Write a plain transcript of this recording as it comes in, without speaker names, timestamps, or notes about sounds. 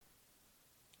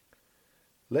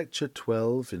Lecture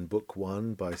 12 in Book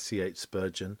 1 by C. H.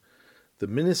 Spurgeon, The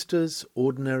Minister's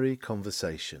Ordinary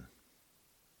Conversation.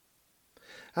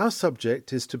 Our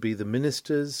subject is to be the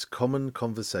minister's common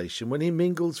conversation when he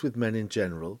mingles with men in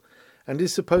general, and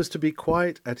is supposed to be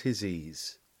quite at his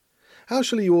ease. How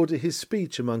shall he order his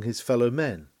speech among his fellow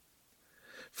men?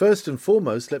 First and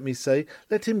foremost, let me say,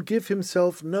 let him give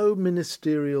himself no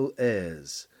ministerial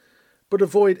airs, but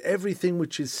avoid everything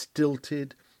which is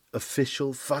stilted,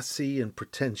 official, fussy, and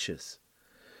pretentious.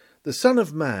 The Son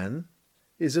of Man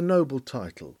is a noble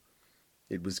title.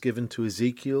 It was given to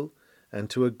Ezekiel and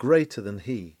to a greater than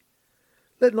he.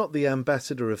 Let not the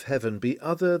ambassador of heaven be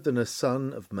other than a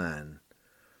son of man.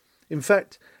 In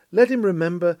fact, let him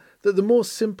remember that the more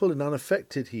simple and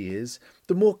unaffected he is,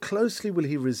 the more closely will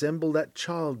he resemble that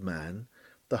child-man,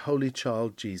 the Holy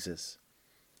Child Jesus.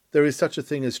 There is such a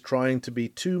thing as trying to be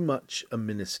too much a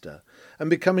minister, and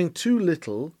becoming too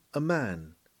little a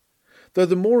man. Though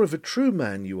the more of a true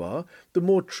man you are, the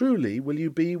more truly will you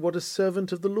be what a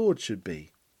servant of the Lord should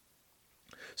be.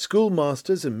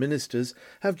 Schoolmasters and ministers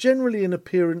have generally an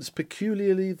appearance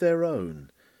peculiarly their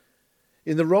own.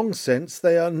 In the wrong sense,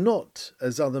 they are not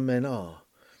as other men are.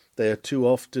 They are too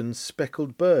often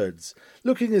speckled birds,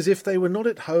 looking as if they were not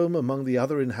at home among the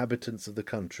other inhabitants of the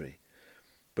country,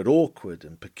 but awkward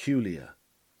and peculiar.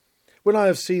 When I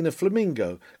have seen a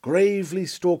flamingo gravely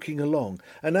stalking along,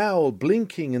 an owl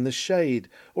blinking in the shade,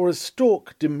 or a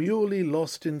stork demurely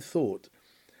lost in thought,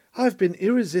 I have been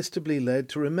irresistibly led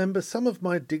to remember some of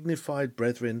my dignified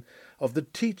brethren of the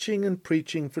teaching and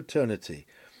preaching fraternity,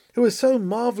 who are so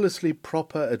marvellously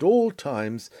proper at all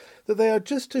times that they are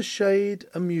just a shade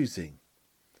amusing.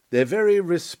 Their very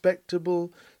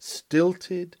respectable,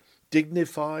 stilted,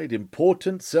 dignified,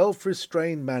 important,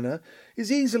 self-restrained manner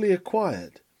is easily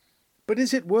acquired. But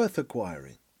is it worth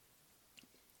acquiring?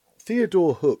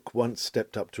 Theodore Hook once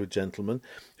stepped up to a gentleman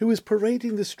who was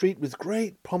parading the street with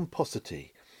great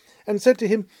pomposity, and said to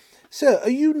him, "Sir, are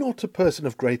you not a person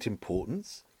of great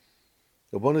importance?"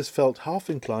 One has felt half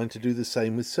inclined to do the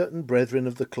same with certain brethren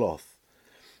of the cloth.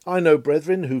 I know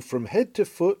brethren who from head to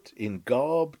foot, in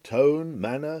garb, tone,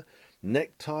 manner,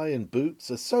 necktie, and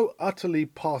boots, are so utterly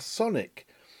parsonic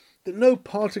that no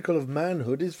particle of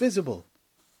manhood is visible.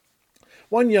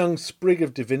 One young sprig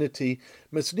of divinity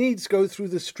must needs go through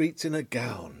the streets in a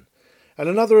gown, and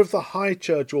another of the high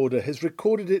church order has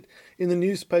recorded it in the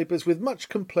newspapers with much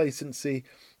complacency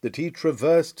that he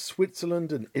traversed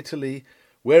Switzerland and Italy,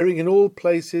 wearing in all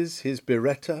places his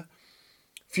biretta.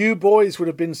 Few boys would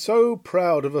have been so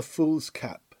proud of a fool's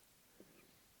cap.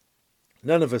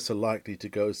 None of us are likely to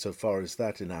go so far as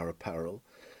that in our apparel,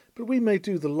 but we may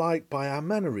do the like by our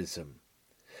mannerism.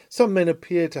 Some men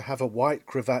appear to have a white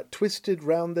cravat twisted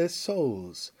round their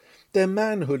souls. Their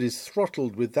manhood is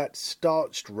throttled with that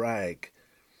starched rag.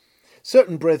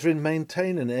 Certain brethren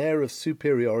maintain an air of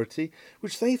superiority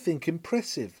which they think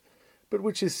impressive, but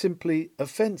which is simply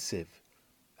offensive,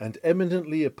 and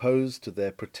eminently opposed to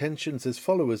their pretensions as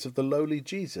followers of the lowly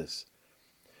Jesus.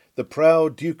 The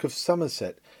proud Duke of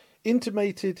Somerset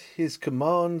intimated his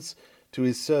commands to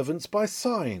his servants by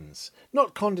signs,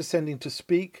 not condescending to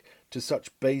speak to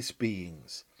such base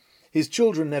beings. His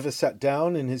children never sat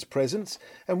down in his presence,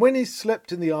 and when he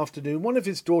slept in the afternoon, one of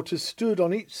his daughters stood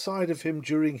on each side of him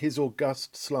during his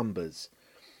august slumbers.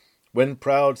 When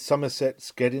proud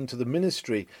Somersets get into the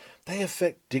ministry, they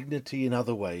affect dignity in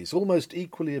other ways, almost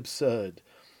equally absurd.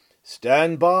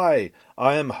 "Stand by,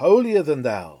 I am holier than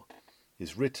thou,"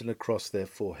 is written across their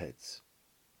foreheads.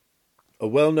 A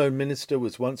well-known minister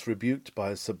was once rebuked by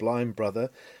a sublime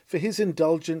brother for his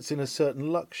indulgence in a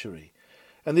certain luxury,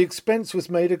 and the expense was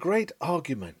made a great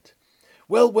argument.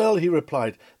 "Well, well," he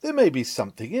replied, "there may be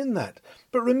something in that,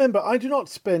 but remember I do not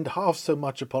spend half so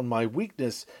much upon my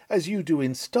weakness as you do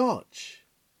in starch."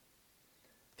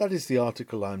 That is the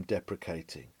article I am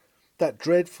deprecating, that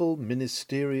dreadful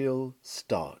ministerial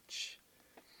starch.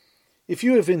 If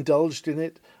you have indulged in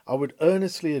it, I would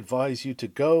earnestly advise you to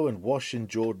go and wash in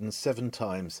Jordan 7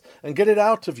 times, and get it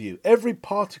out of you, every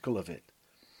particle of it.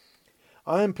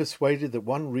 I am persuaded that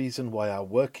one reason why our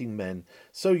working men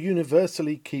so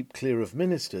universally keep clear of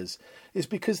ministers is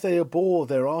because they abhor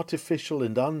their artificial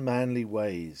and unmanly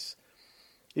ways.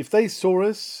 If they saw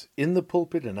us, in the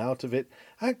pulpit and out of it,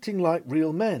 acting like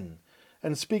real men,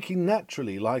 and speaking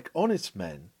naturally like honest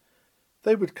men,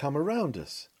 they would come around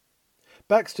us.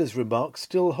 Baxter's remark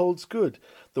still holds good.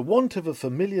 The want of a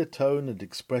familiar tone and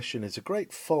expression is a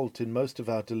great fault in most of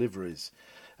our deliveries,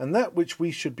 and that which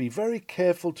we should be very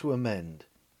careful to amend.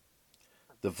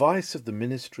 The vice of the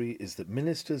ministry is that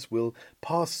ministers will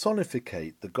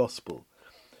personificate the gospel.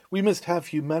 We must have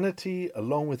humanity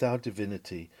along with our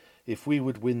divinity if we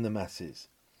would win the masses.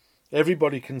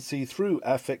 Everybody can see through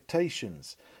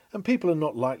affectations, and people are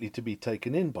not likely to be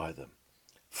taken in by them.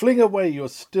 Fling away your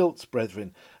stilts,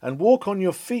 brethren, and walk on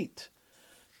your feet.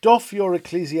 Doff your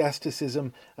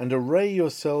ecclesiasticism and array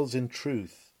yourselves in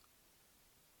truth.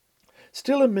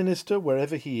 Still, a minister,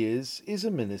 wherever he is a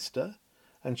minister,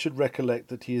 and should recollect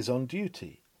that he is on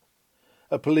duty.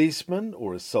 A policeman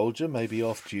or a soldier may be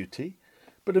off duty,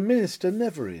 but a minister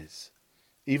never is.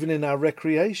 Even in our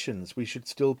recreations we should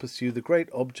still pursue the great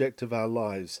object of our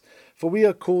lives, for we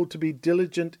are called to be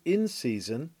diligent in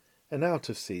season and out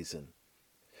of season.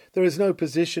 There is no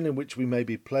position in which we may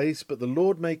be placed, but the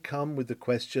Lord may come with the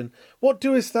question, "What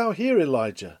doest thou here,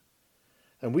 Elijah?"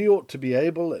 And we ought to be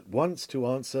able at once to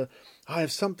answer, "I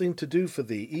have something to do for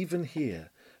thee, even here,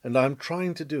 and I am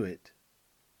trying to do it."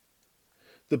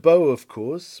 The bow, of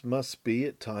course, must be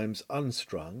at times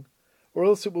unstrung, or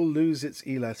else it will lose its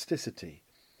elasticity.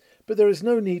 But there is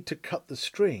no need to cut the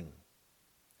string.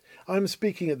 I am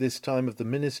speaking at this time of the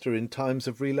minister in times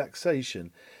of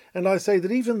relaxation, and I say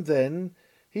that even then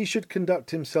he should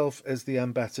conduct himself as the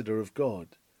ambassador of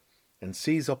God, and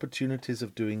seize opportunities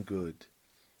of doing good.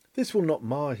 This will not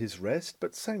mar his rest,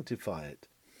 but sanctify it.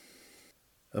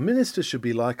 A minister should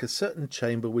be like a certain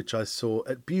chamber which I saw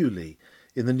at Beaulieu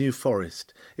in the New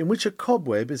Forest, in which a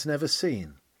cobweb is never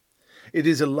seen. It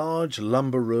is a large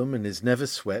lumber room and is never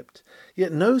swept,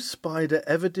 yet no spider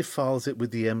ever defiles it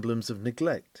with the emblems of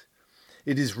neglect.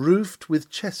 It is roofed with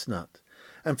chestnut,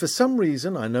 and for some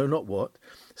reason, I know not what,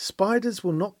 spiders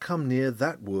will not come near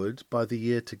that wood by the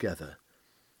year together.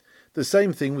 The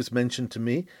same thing was mentioned to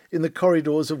me in the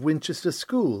corridors of Winchester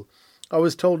School. I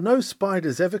was told no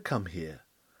spiders ever come here.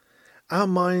 Our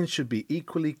minds should be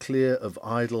equally clear of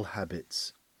idle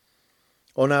habits.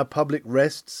 On our public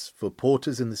rests for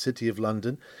porters in the City of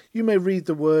London, you may read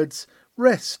the words,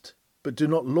 "Rest, but do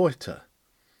not loiter,"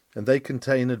 and they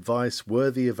contain advice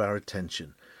worthy of our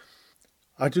attention.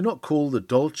 I do not call the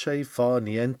dolce far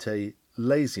niente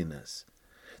laziness.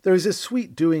 There is a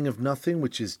sweet doing of nothing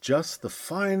which is just the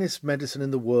finest medicine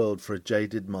in the world for a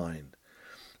jaded mind.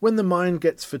 When the mind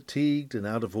gets fatigued and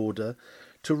out of order,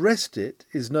 to rest it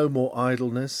is no more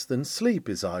idleness than sleep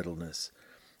is idleness,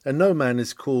 and no man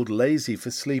is called lazy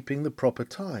for sleeping the proper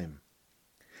time.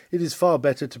 It is far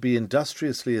better to be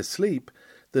industriously asleep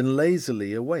than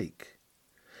lazily awake.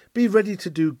 Be ready to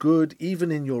do good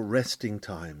even in your resting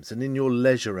times and in your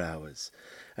leisure hours,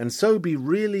 and so be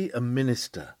really a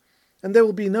minister, and there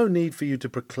will be no need for you to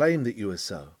proclaim that you are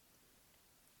so.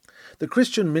 The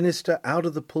Christian minister out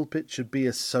of the pulpit should be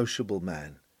a sociable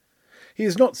man. He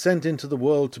is not sent into the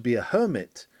world to be a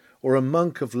hermit or a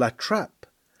monk of La Trappe.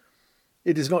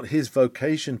 It is not his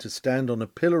vocation to stand on a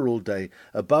pillar all day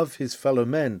above his fellow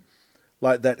men,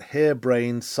 like that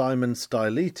hare-brained Simon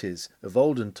Stylites of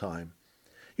olden time.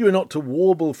 You are not to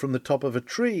warble from the top of a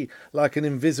tree like an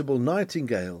invisible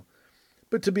nightingale,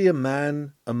 but to be a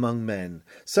man among men,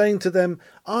 saying to them,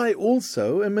 "I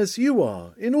also am as you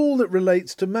are, in all that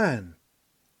relates to man."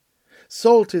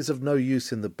 Salt is of no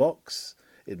use in the box,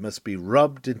 it must be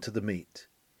rubbed into the meat,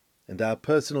 and our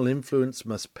personal influence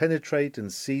must penetrate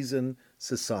and season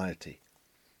society.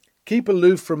 Keep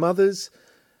aloof from others,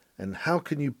 and how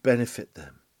can you benefit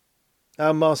them?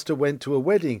 Our Master went to a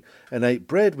wedding and ate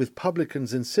bread with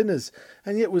publicans and sinners,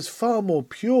 and yet was far more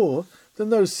pure than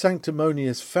those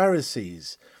sanctimonious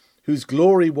Pharisees, whose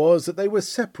glory was that they were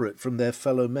separate from their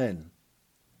fellow men.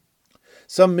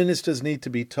 Some ministers need to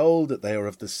be told that they are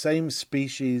of the same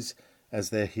species as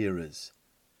their hearers.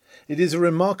 It is a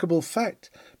remarkable fact,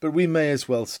 but we may as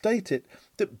well state it,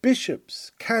 that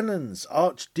bishops, canons,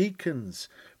 archdeacons,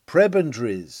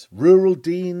 prebendaries, rural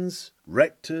deans,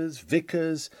 rectors,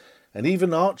 vicars, and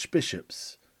even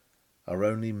archbishops are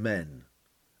only men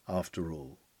after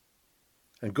all.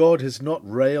 And God has not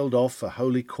railed off a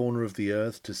holy corner of the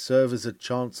earth to serve as a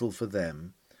chancel for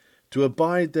them, to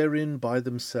abide therein by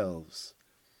themselves.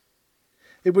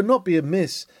 It would not be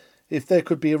amiss if there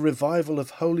could be a revival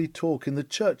of holy talk in the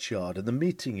churchyard and the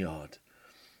meeting yard.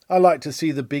 I like to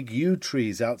see the big yew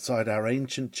trees outside our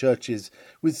ancient churches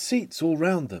with seats all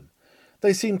round them.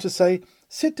 They seem to say,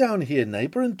 "Sit down here,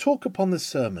 neighbour, and talk upon the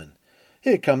sermon.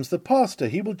 Here comes the pastor,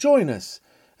 he will join us,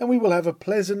 and we will have a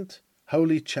pleasant,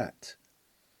 holy chat."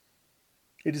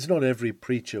 It is not every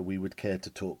preacher we would care to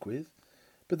talk with,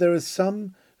 but there are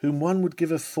some whom one would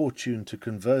give a fortune to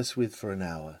converse with for an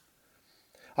hour.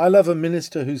 I love a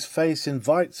minister whose face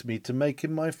invites me to make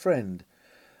him my friend,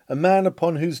 a man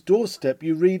upon whose doorstep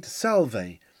you read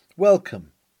 "Salve,"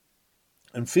 welcome,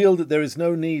 and feel that there is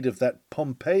no need of that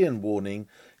Pompeian warning,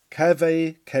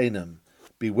 "Cave canem,"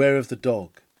 beware of the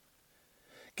dog.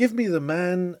 Give me the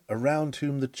man around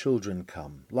whom the children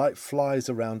come, like flies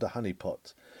around a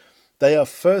honey-pot, They are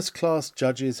first-class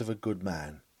judges of a good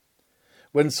man.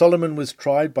 When Solomon was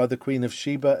tried by the Queen of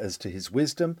Sheba as to his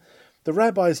wisdom, the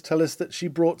rabbis tell us that she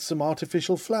brought some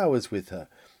artificial flowers with her,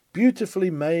 beautifully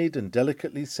made and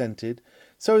delicately scented,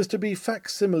 so as to be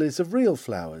facsimiles of real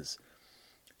flowers.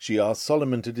 She asked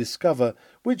Solomon to discover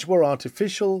which were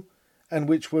artificial and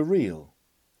which were real.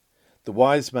 The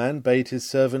wise man bade his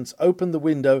servants open the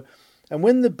window, and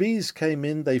when the bees came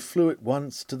in, they flew at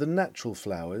once to the natural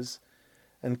flowers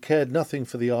and cared nothing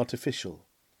for the artificial.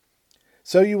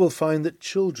 So you will find that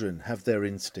children have their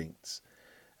instincts,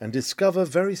 and discover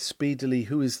very speedily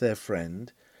who is their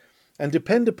friend, and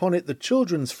depend upon it the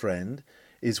children's friend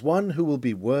is one who will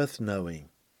be worth knowing.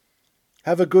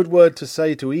 Have a good word to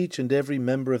say to each and every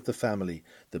member of the family,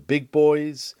 the big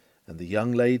boys and the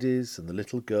young ladies and the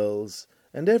little girls,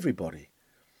 and everybody.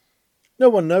 No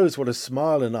one knows what a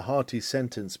smile and a hearty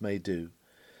sentence may do.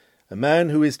 A man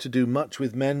who is to do much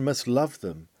with men must love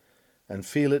them and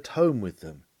feel at home with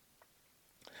them.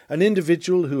 An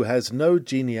individual who has no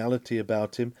geniality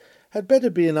about him had better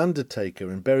be an undertaker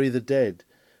and bury the dead,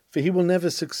 for he will never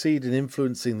succeed in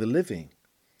influencing the living.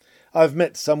 I have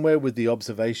met somewhere with the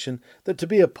observation that to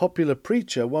be a popular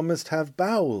preacher one must have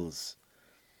bowels.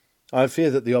 I fear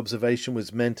that the observation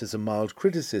was meant as a mild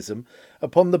criticism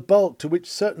upon the bulk to which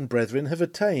certain brethren have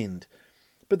attained,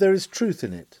 but there is truth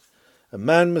in it. A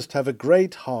man must have a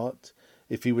great heart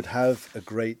if he would have a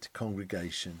great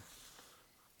congregation.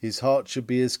 His heart should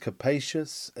be as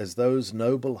capacious as those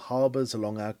noble harbours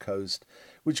along our coast,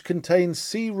 which contain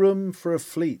sea-room for a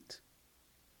fleet.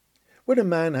 When a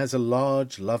man has a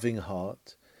large, loving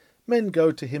heart, men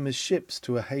go to him as ships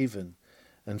to a haven,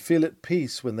 and feel at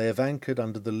peace when they have anchored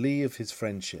under the lee of his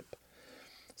friendship.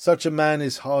 Such a man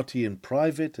is hearty in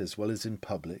private as well as in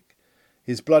public.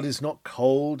 His blood is not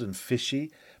cold and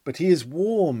fishy, but he is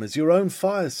warm as your own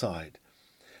fireside.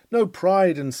 No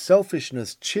pride and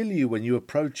selfishness chill you when you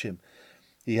approach him.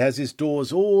 He has his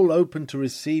doors all open to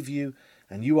receive you,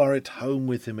 and you are at home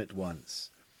with him at once.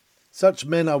 Such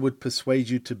men I would persuade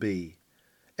you to be,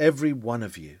 every one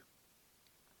of you.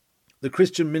 The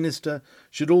Christian minister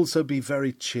should also be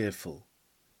very cheerful.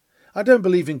 I don't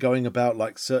believe in going about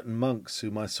like certain monks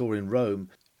whom I saw in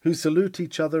Rome, who salute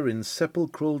each other in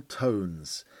sepulchral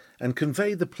tones, and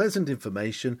convey the pleasant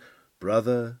information,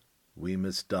 "Brother, we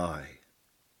must die."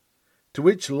 To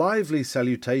which lively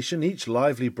salutation each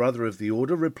lively brother of the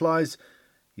order replies,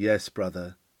 "Yes,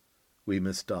 brother, we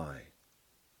must die."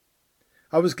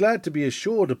 I was glad to be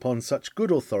assured upon such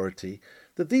good authority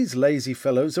that these lazy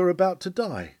fellows are about to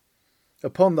die.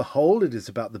 Upon the whole, it is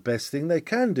about the best thing they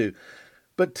can do,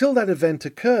 but till that event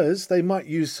occurs, they might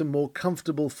use some more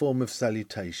comfortable form of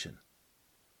salutation.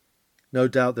 No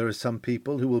doubt there are some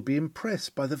people who will be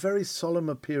impressed by the very solemn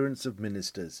appearance of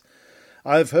ministers.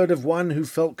 I have heard of one who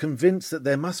felt convinced that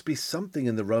there must be something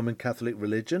in the Roman Catholic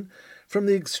religion from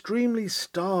the extremely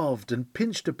starved and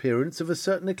pinched appearance of a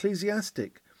certain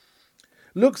ecclesiastic.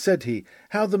 "Look," said he,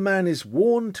 "how the man is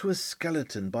worn to a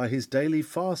skeleton by his daily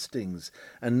fastings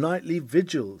and nightly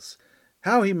vigils,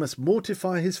 how he must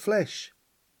mortify his flesh."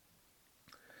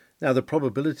 Now the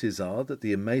probabilities are that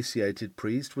the emaciated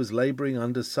priest was labouring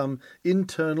under some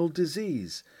internal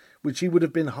disease, which he would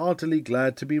have been heartily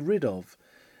glad to be rid of,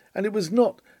 and it was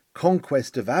not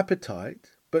conquest of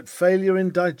appetite, but failure in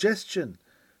digestion,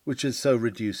 which had so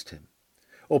reduced him,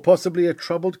 or possibly a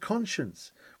troubled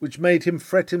conscience, which made him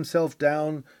fret himself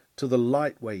down to the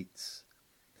light weights.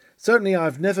 Certainly I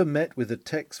have never met with a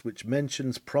text which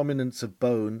mentions prominence of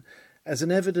bone as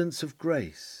an evidence of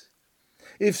grace.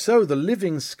 If so, the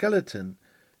living skeleton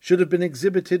should have been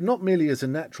exhibited not merely as a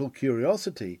natural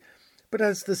curiosity, but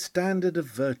as the standard of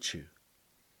virtue.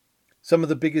 Some of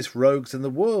the biggest rogues in the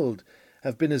world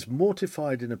have been as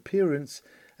mortified in appearance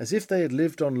as if they had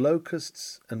lived on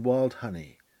locusts and wild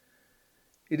honey.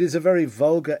 It is a very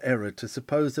vulgar error to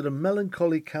suppose that a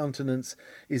melancholy countenance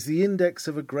is the index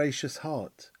of a gracious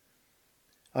heart.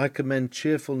 I commend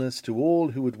cheerfulness to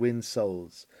all who would win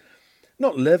souls.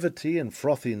 Not levity and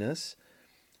frothiness,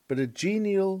 but a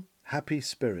genial, happy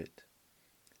spirit.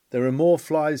 There are more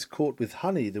flies caught with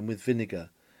honey than with vinegar,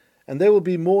 and there will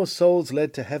be more souls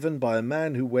led to heaven by a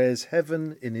man who wears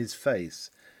heaven in his face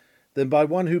than by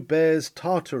one who bears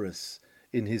Tartarus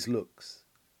in his looks.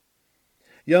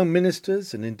 Young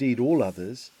ministers, and indeed all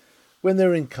others, when they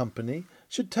are in company,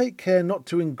 should take care not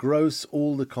to engross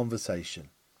all the conversation.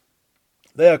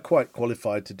 They are quite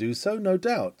qualified to do so, no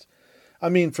doubt. I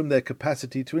mean from their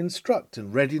capacity to instruct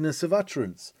and readiness of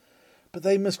utterance. But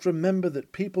they must remember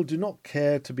that people do not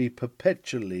care to be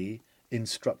perpetually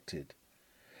instructed.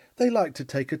 They like to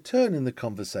take a turn in the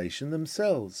conversation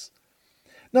themselves.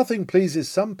 Nothing pleases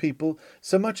some people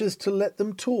so much as to let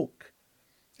them talk,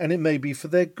 and it may be for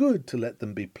their good to let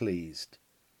them be pleased.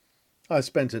 I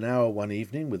spent an hour one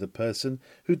evening with a person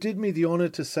who did me the honour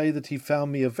to say that he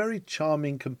found me a very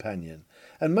charming companion,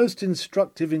 and most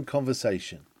instructive in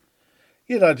conversation.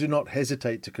 Yet I do not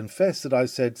hesitate to confess that I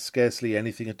said scarcely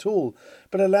anything at all,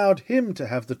 but allowed him to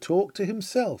have the talk to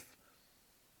himself.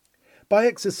 By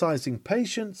exercising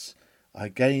patience, I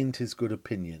gained his good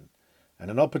opinion,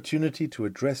 and an opportunity to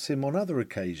address him on other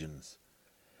occasions.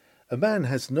 A man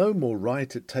has no more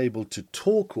right at table to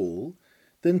talk all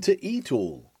than to eat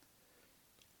all.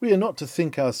 We are not to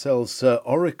think ourselves Sir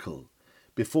Oracle,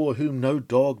 before whom no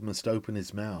dog must open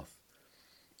his mouth.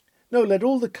 No, let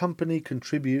all the company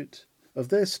contribute of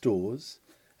their stores,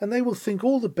 and they will think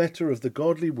all the better of the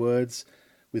godly words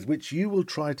with which you will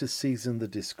try to season the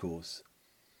discourse.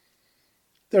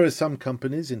 There are some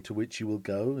companies into which you will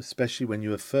go, especially when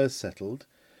you are first settled,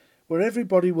 where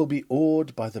everybody will be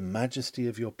awed by the majesty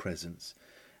of your presence,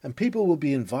 and people will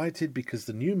be invited because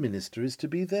the new minister is to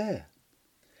be there.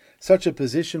 Such a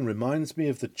position reminds me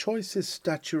of the choicest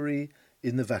statuary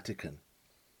in the Vatican.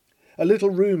 A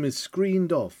little room is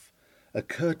screened off, a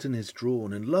curtain is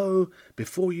drawn, and lo,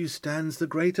 before you stands the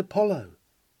great Apollo.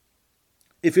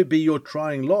 If it be your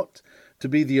trying lot to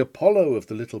be the Apollo of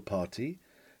the little party,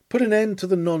 put an end to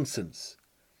the nonsense.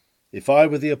 If I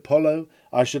were the Apollo,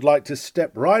 I should like to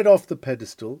step right off the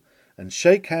pedestal and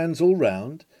shake hands all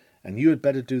round, and you had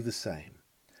better do the same.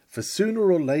 For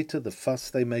sooner or later the fuss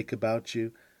they make about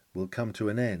you will come to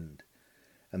an end,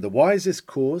 and the wisest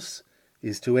course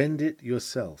is to end it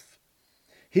yourself.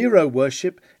 Hero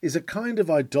worship is a kind of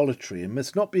idolatry and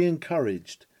must not be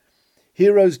encouraged.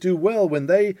 Heroes do well when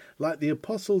they, like the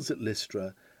apostles at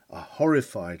Lystra, are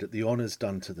horrified at the honours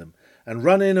done to them, and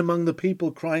run in among the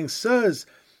people crying, "Sirs,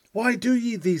 why do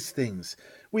ye these things?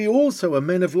 We also are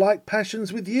men of like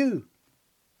passions with you."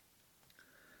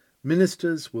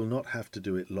 Ministers will not have to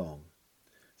do it long,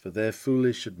 for their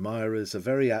foolish admirers are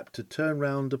very apt to turn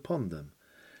round upon them,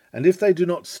 and if they do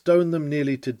not stone them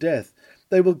nearly to death,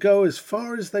 they will go as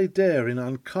far as they dare in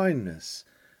unkindness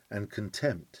and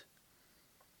contempt.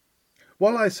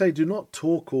 While I say do not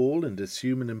talk all and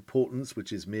assume an importance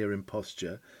which is mere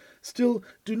imposture, still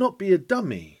do not be a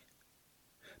dummy.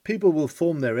 People will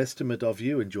form their estimate of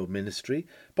you and your ministry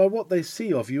by what they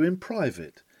see of you in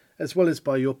private, as well as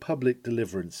by your public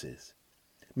deliverances.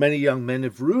 Many young men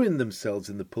have ruined themselves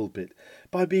in the pulpit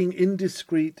by being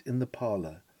indiscreet in the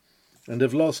parlour, and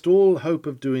have lost all hope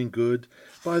of doing good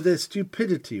by their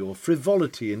stupidity or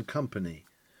frivolity in company.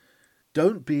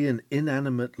 Don't be an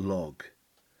inanimate log.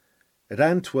 At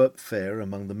Antwerp Fair,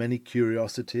 among the many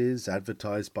curiosities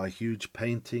advertised by huge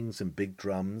paintings and big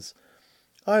drums,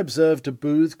 I observed a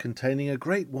booth containing a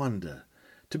great wonder,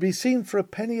 to be seen for a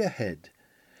penny a head.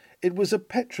 It was a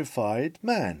petrified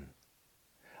man.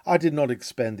 I did not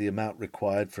expend the amount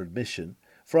required for admission,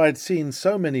 for I had seen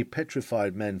so many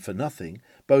petrified men for nothing,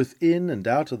 both in and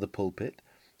out of the pulpit,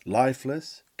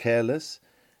 lifeless, careless,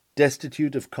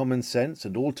 destitute of common sense,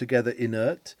 and altogether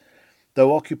inert,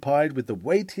 though occupied with the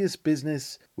weightiest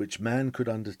business which man could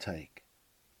undertake.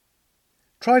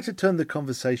 Try to turn the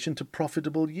conversation to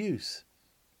profitable use.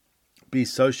 Be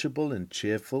sociable and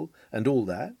cheerful, and all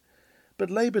that, but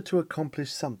labour to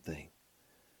accomplish something.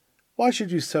 Why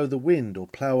should you sow the wind or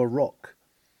plough a rock?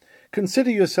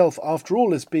 Consider yourself, after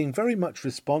all, as being very much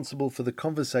responsible for the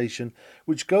conversation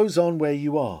which goes on where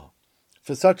you are,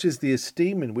 for such is the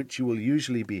esteem in which you will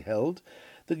usually be held,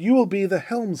 that you will be the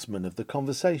helmsman of the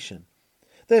conversation.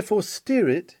 Therefore steer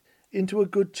it into a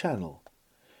good channel.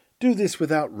 Do this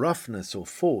without roughness or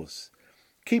force.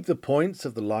 Keep the points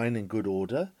of the line in good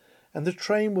order, and the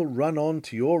train will run on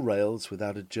to your rails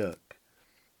without a jerk.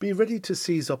 Be ready to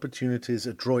seize opportunities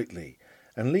adroitly,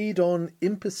 and lead on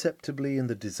imperceptibly in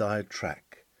the desired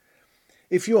track.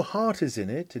 If your heart is in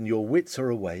it and your wits are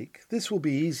awake, this will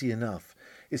be easy enough,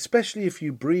 especially if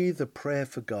you breathe a prayer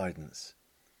for guidance.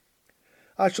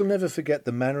 I shall never forget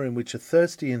the manner in which a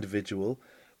thirsty individual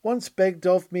once begged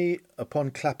of me upon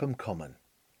Clapham Common.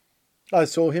 I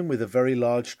saw him with a very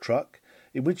large truck,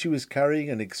 in which he was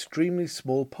carrying an extremely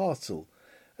small parcel,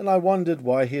 and I wondered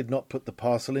why he had not put the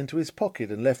parcel into his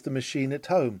pocket and left the machine at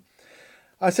home.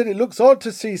 I said, "It looks odd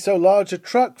to see so large a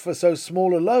truck for so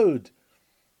small a load."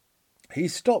 He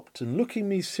stopped, and looking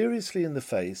me seriously in the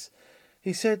face,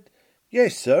 he said,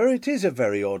 "Yes, sir, it is a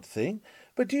very odd thing,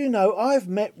 but do you know, I've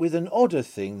met with an odder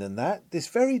thing than that this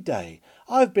very day.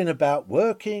 I've been about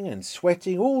working and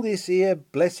sweating all this here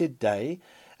blessed day,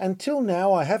 and till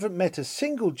now I haven't met a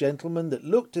single gentleman that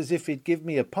looked as if he'd give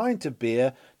me a pint of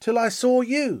beer till I saw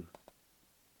you."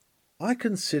 I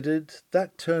considered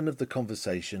that turn of the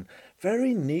conversation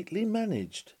very neatly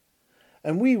managed.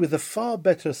 and we, with a far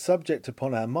better subject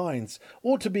upon our minds,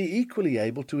 ought to be equally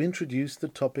able to introduce the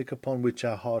topic upon which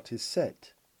our heart is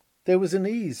set. There was an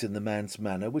ease in the man's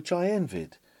manner which I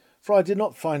envied, for I did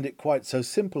not find it quite so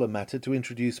simple a matter to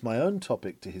introduce my own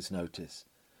topic to his notice.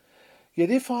 Yet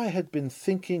if I had been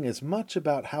thinking as much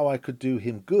about how I could do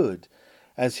him good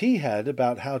as he had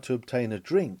about how to obtain a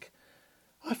drink,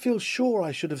 I feel sure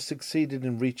I should have succeeded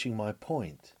in reaching my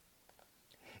point.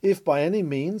 If by any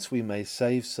means we may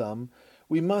save some,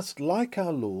 we must, like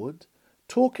our Lord,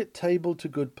 talk at table to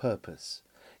good purpose.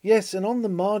 Yes, and on the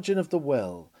margin of the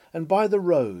well, and by the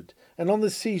road, and on the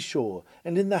seashore,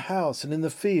 and in the house, and in the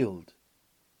field.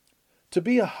 To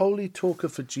be a holy talker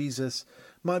for Jesus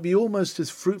might be almost as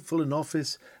fruitful an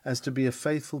office as to be a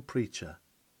faithful preacher.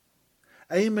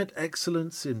 Aim at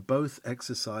excellence in both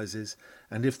exercises,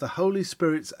 and if the Holy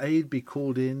Spirit's aid be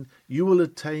called in, you will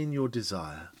attain your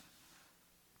desire.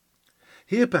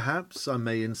 Here perhaps I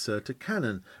may insert a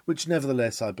canon, which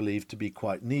nevertheless I believe to be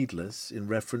quite needless, in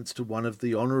reference to one of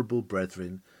the honourable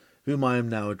brethren whom I am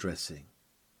now addressing.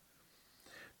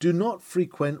 Do not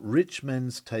frequent rich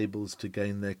men's tables to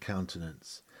gain their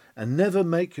countenance, and never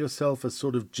make yourself a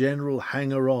sort of general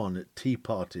hanger-on at tea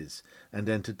parties and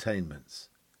entertainments.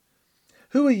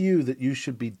 Who are you that you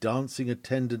should be dancing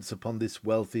attendance upon this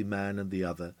wealthy man and the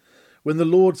other, when the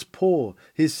Lord's poor,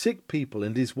 his sick people,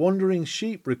 and his wandering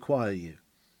sheep require you?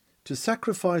 To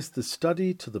sacrifice the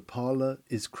study to the parlour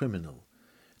is criminal.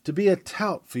 To be a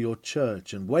tout for your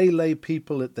church and waylay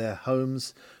people at their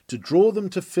homes, to draw them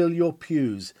to fill your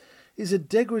pews, is a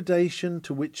degradation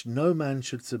to which no man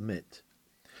should submit.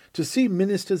 To see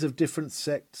ministers of different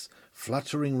sects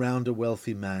fluttering round a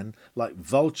wealthy man, like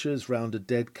vultures round a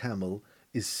dead camel,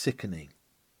 is sickening.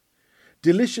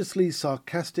 Deliciously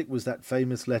sarcastic was that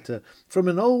famous letter from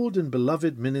an old and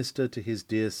beloved minister to his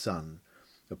dear son,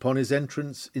 upon his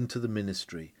entrance into the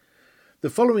ministry, the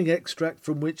following extract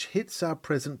from which hits our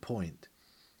present point.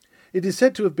 It is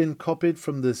said to have been copied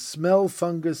from the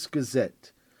Smelfungus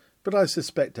Gazette, but I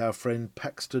suspect our friend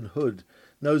Paxton Hood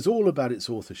knows all about its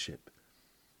authorship.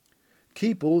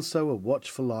 Keep also a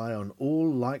watchful eye on all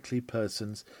likely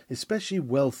persons, especially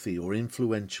wealthy or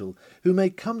influential, who may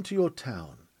come to your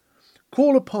town.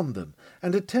 Call upon them,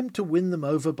 and attempt to win them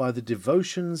over by the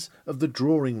devotions of the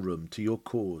drawing-room to your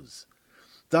cause.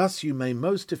 Thus you may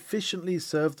most efficiently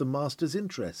serve the master's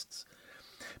interests.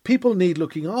 People need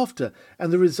looking after,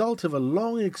 and the result of a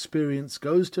long experience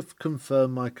goes to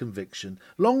confirm my conviction,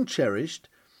 long cherished,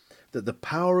 that the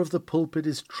power of the pulpit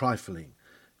is trifling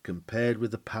compared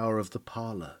with the power of the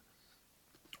parlour.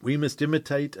 We must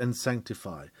imitate and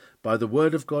sanctify, by the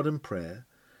word of God and prayer,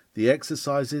 the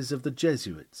exercises of the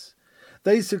Jesuits.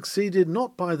 They succeeded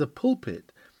not by the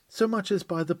pulpit so much as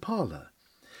by the parlour.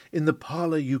 In the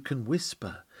parlour you can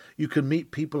whisper. You can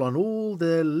meet people on all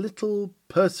their little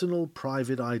personal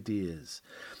private ideas.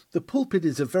 The pulpit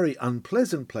is a very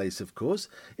unpleasant place, of course.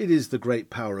 It is the great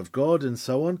power of God and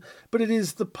so on, but it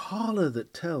is the parlour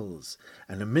that tells,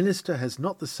 and a minister has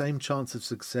not the same chance of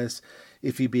success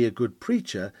if he be a good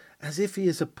preacher as if he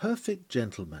is a perfect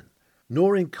gentleman.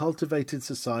 Nor in cultivated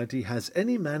society has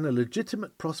any man a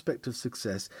legitimate prospect of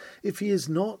success if he is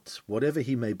not, whatever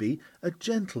he may be, a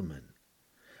gentleman.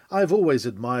 I have always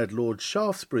admired Lord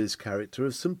Shaftesbury's character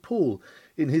of St. Paul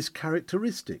in his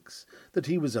characteristics, that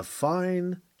he was a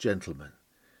fine gentleman.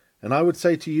 And I would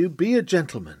say to you, be a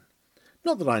gentleman.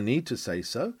 Not that I need to say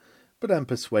so, but am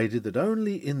persuaded that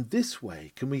only in this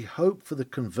way can we hope for the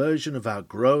conversion of our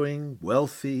growing,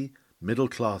 wealthy middle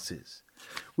classes.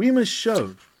 We must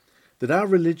show that our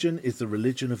religion is the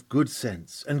religion of good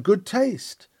sense and good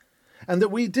taste, and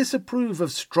that we disapprove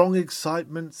of strong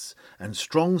excitements and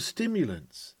strong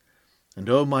stimulants. And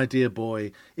oh, my dear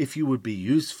boy, if you would be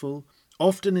useful,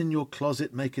 often in your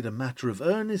closet make it a matter of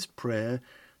earnest prayer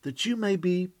that you may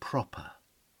be proper.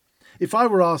 If I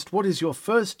were asked, what is your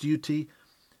first duty?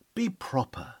 Be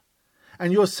proper.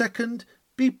 And your second,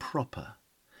 be proper.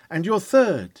 And your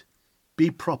third,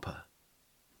 be proper.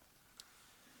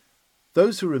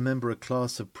 Those who remember a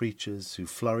class of preachers who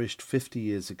flourished 50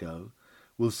 years ago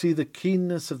will see the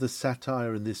keenness of the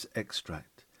satire in this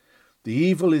extract. The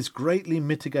evil is greatly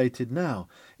mitigated now.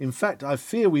 In fact, I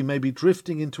fear we may be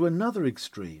drifting into another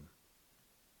extreme.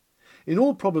 In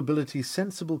all probability,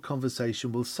 sensible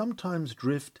conversation will sometimes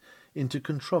drift into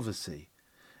controversy,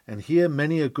 and here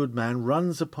many a good man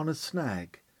runs upon a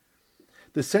snag.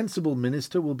 The sensible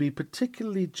minister will be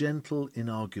particularly gentle in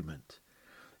argument.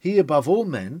 He, above all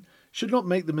men, should not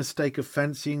make the mistake of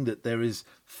fancying that there is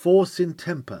force in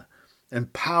temper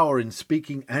and power in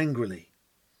speaking angrily.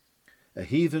 A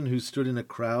heathen who stood in a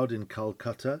crowd in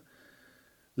Calcutta,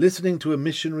 listening to a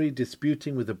missionary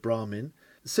disputing with a Brahmin,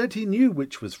 said he knew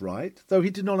which was right, though he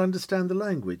did not understand the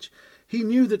language. He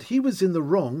knew that he was in the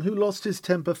wrong who lost his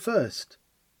temper first.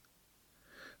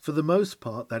 For the most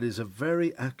part, that is a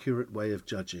very accurate way of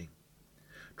judging.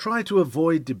 Try to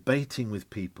avoid debating with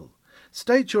people.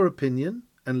 State your opinion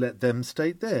and let them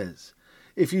state theirs.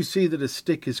 If you see that a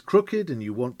stick is crooked and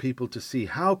you want people to see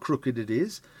how crooked it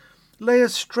is, lay a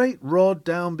straight rod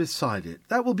down beside it.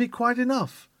 That will be quite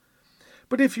enough.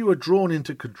 But if you are drawn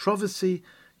into controversy,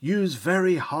 use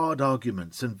very hard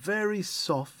arguments and very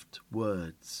soft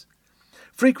words.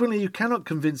 Frequently you cannot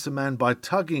convince a man by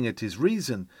tugging at his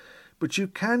reason, but you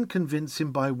can convince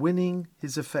him by winning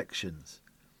his affections.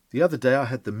 The other day I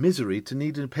had the misery to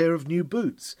need a pair of new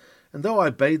boots, and though I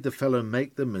bade the fellow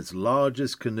make them as large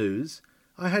as canoes,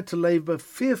 I had to labour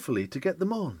fearfully to get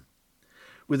them on.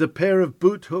 With a pair of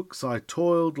boot hooks I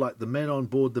toiled like the men on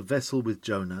board the vessel with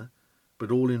Jonah,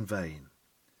 but all in vain.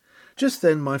 Just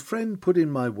then my friend put in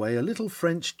my way a little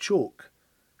French chalk,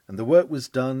 and the work was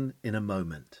done in a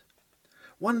moment.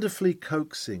 Wonderfully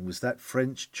coaxing was that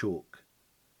French chalk.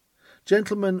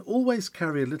 Gentlemen, always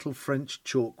carry a little French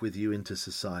chalk with you into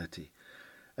society,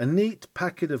 a neat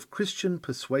packet of Christian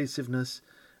persuasiveness,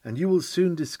 and you will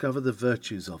soon discover the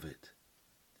virtues of it.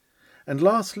 And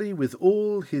lastly, with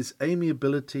all his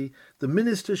amiability, the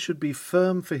minister should be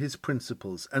firm for his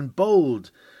principles, and bold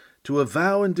to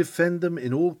avow and defend them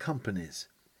in all companies.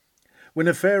 When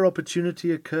a fair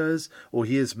opportunity occurs, or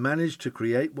he has managed to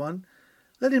create one,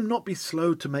 let him not be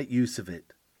slow to make use of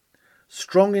it.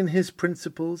 Strong in his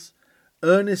principles,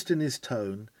 earnest in his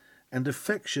tone, and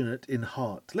affectionate in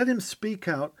heart, let him speak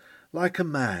out like a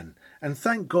man, and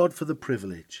thank God for the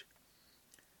privilege.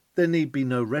 There need be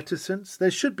no reticence,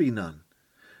 there should be none.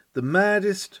 The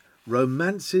maddest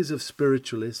romances of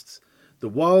spiritualists, the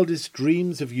wildest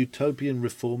dreams of utopian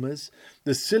reformers,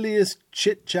 the silliest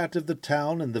chit-chat of the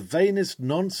town, and the vainest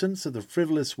nonsense of the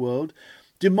frivolous world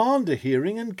demand a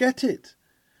hearing and get it.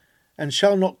 And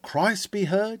shall not Christ be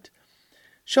heard?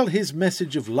 Shall his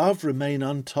message of love remain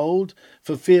untold,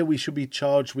 for fear we should be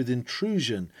charged with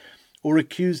intrusion or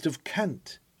accused of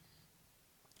cant?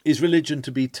 Is religion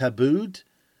to be tabooed,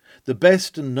 the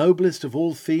best and noblest of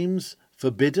all themes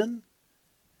forbidden?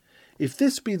 If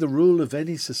this be the rule of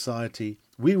any society,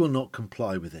 we will not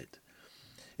comply with it.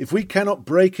 If we cannot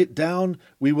break it down,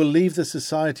 we will leave the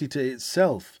society to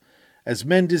itself, as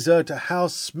men desert a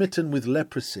house smitten with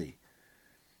leprosy.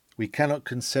 We cannot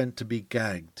consent to be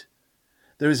gagged.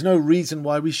 There is no reason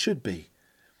why we should be.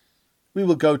 We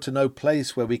will go to no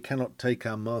place where we cannot take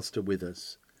our Master with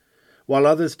us. While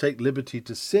others take liberty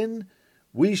to sin,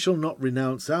 we shall not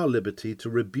renounce our liberty to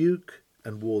rebuke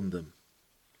and warn them.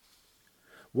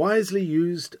 Wisely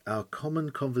used, our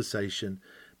common conversation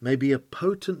may be a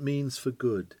potent means for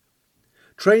good.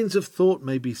 Trains of thought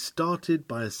may be started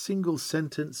by a single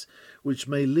sentence which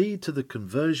may lead to the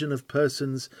conversion of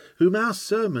persons whom our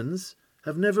sermons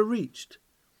have never reached.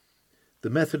 The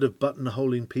method of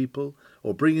buttonholing people,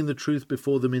 or bringing the truth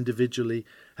before them individually,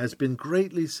 has been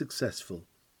greatly successful.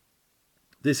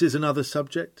 This is another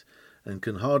subject, and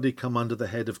can hardly come under the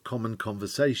head of common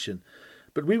conversation,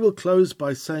 but we will close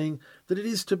by saying that it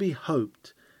is to be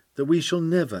hoped that we shall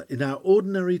never, in our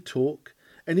ordinary talk,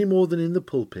 any more than in the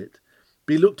pulpit,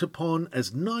 be looked upon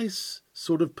as nice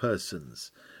sort of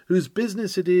persons, whose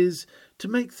business it is to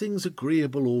make things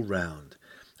agreeable all round,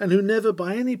 and who never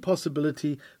by any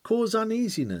possibility cause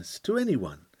uneasiness to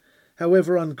anyone,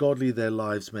 however ungodly their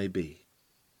lives may be.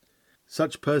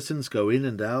 Such persons go in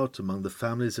and out among the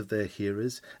families of their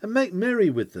hearers, and make merry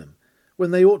with them,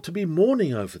 when they ought to be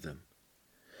mourning over them.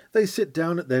 They sit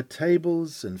down at their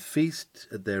tables and feast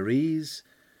at their ease,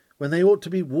 when they ought to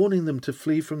be warning them to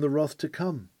flee from the wrath to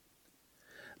come.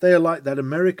 They are like that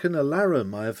American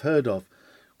alarum I have heard of,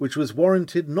 which was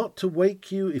warranted not to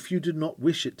wake you if you did not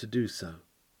wish it to do so.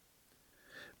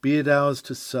 Be it ours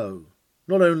to sow,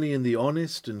 not only in the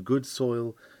honest and good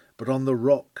soil, but on the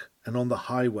rock and on the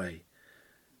highway,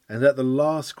 and at the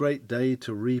last great day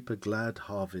to reap a glad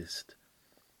harvest.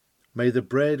 May the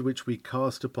bread which we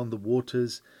cast upon the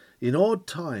waters in odd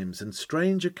times and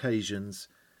strange occasions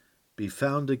be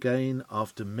found again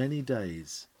after many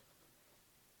days.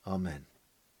 Amen.